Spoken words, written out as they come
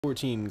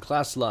14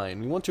 class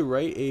line. We want to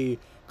write a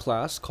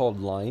class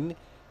called line,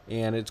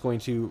 and it's going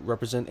to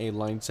represent a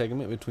line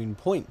segment between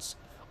points.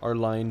 Our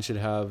line should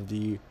have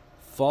the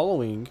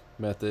following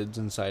methods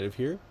inside of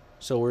here,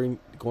 so we're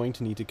going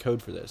to need to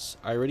code for this.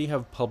 I already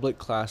have public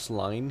class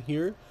line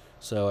here,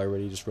 so I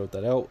already just wrote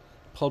that out.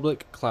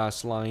 Public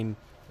class line,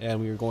 and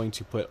we are going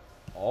to put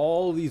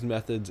all these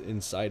methods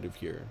inside of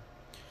here.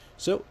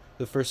 So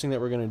the first thing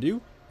that we're going to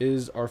do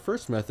is our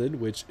first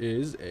method, which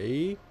is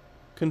a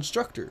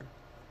constructor.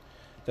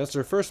 That's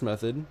our first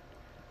method,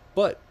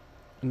 but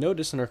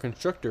notice in our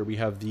constructor we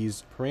have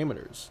these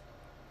parameters.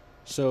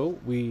 So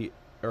we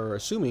are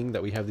assuming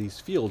that we have these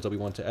fields that we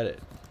want to edit.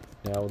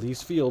 Now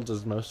these fields,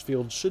 as most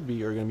fields should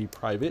be, are going to be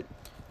private.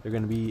 They're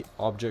going to be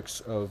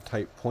objects of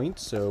type point.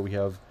 So we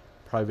have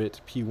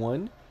private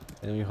p1,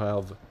 and we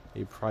have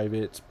a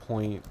private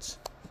point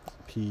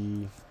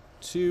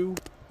p2.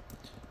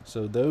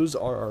 So those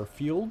are our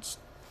fields.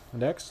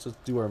 Next, let's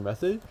do our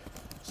method.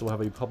 So we'll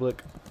have a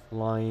public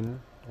line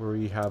where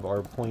we have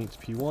our point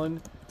p1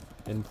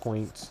 and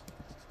point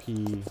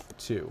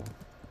p2.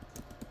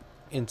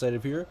 Inside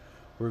of here,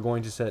 we're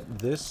going to set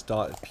this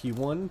dot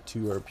p1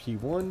 to our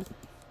p1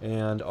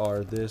 and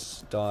our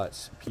this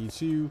dot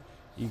p2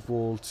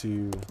 equal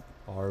to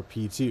our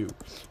p2.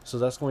 So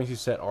that's going to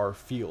set our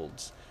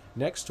fields.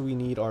 Next, we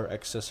need our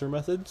accessor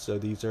method. So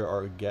these are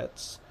our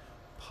gets,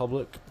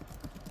 public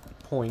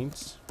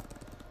points,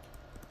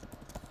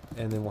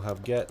 and then we'll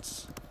have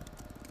gets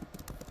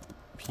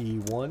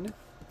p1.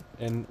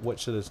 And what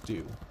should this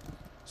do?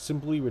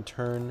 Simply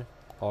return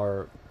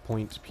our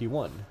point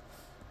p1.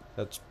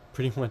 That's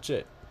pretty much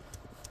it.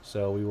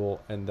 So we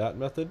will end that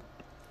method.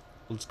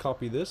 Let's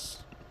copy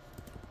this,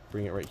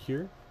 bring it right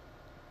here.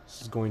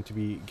 This is going to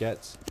be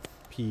get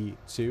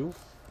p2,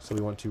 so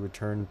we want to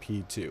return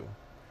p2.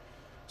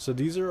 So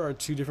these are our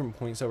two different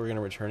points that we're going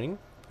to returning.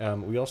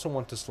 We also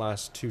want to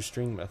slash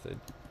toString method.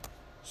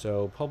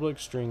 So public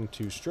string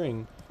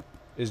toString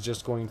is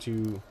just going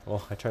to,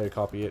 well, I tried to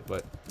copy it,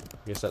 but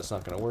I guess that's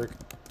not going to work.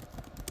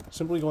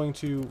 Simply going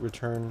to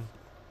return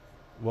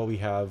what we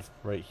have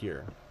right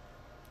here.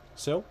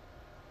 So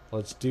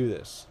let's do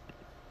this.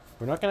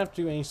 We're not going to have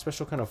to do any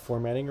special kind of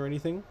formatting or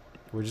anything.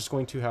 We're just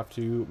going to have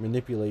to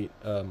manipulate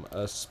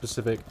a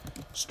specific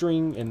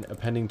string and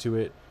appending to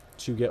it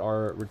to get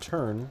our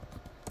return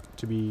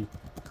to be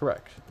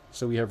correct.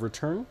 So we have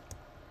return.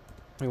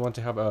 We want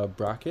to have a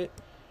bracket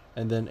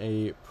and then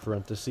a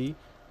parenthesis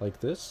like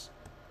this.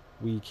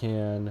 We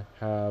can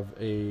have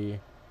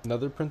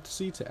another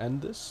parenthesis to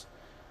end this.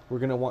 We're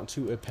going to want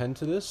to append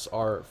to this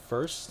our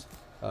first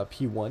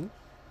p1.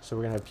 So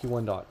we're going to have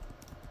p1 dot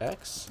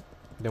x.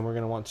 Then we're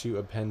going to want to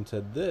append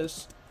to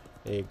this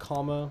a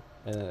comma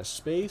and then a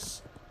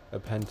space.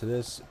 Append to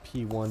this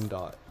p1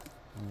 dot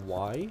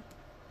y.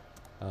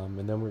 And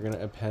then we're going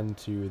to append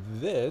to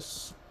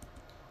this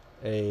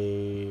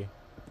we're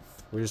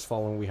just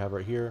following what we have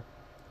right here,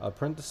 a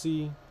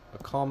parenthesis, a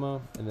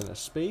comma, and then a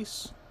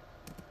space.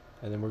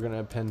 And then we're going to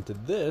append to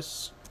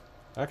this.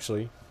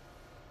 Actually,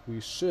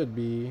 we should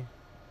be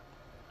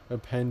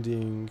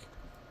appending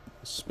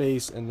a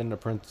space and then a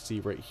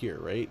parenthesis right here,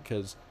 right?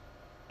 Because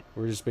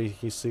we're just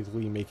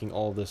basically making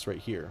all this right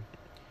here.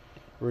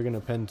 We're going to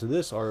append to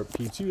this our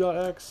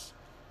p2.x,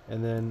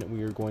 and then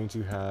we are going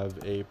to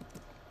have a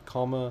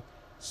comma,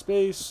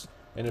 space,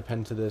 and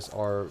append to this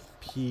our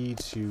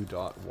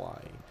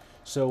p2.y.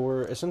 So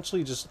we're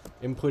essentially just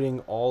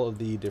inputting all of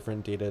the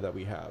different data that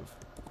we have.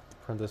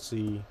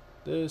 Parenthesis,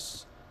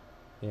 this,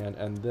 and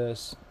end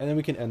this, and then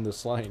we can end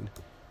this line.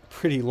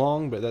 Pretty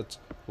long, but that's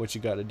what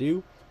you got to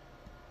do.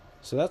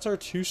 So that's our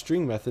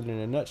toString method in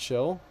a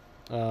nutshell.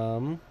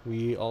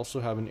 We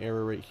also have an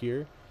error right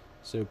here.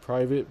 So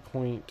private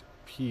point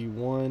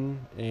p1,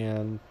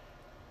 and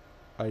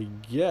I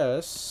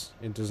guess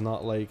it does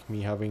not like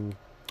me having,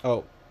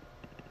 I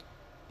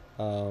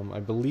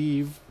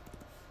believe,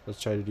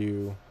 let's try to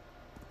do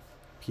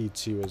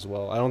p2 as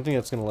well. I don't think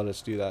that's going to let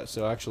us do that.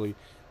 So actually,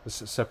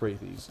 let's separate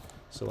these.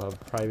 So we'll have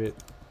private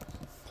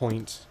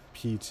point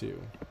p2.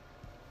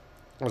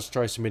 Let's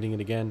try submitting it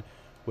again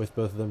with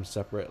both of them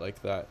separate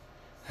like that.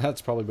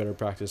 That's probably better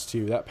practice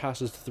too. That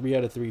passes 3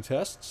 out of 3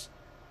 tests.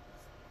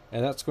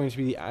 And that's going to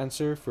be the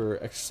answer for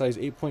exercise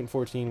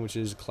 8.14, which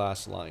is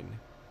class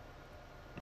line.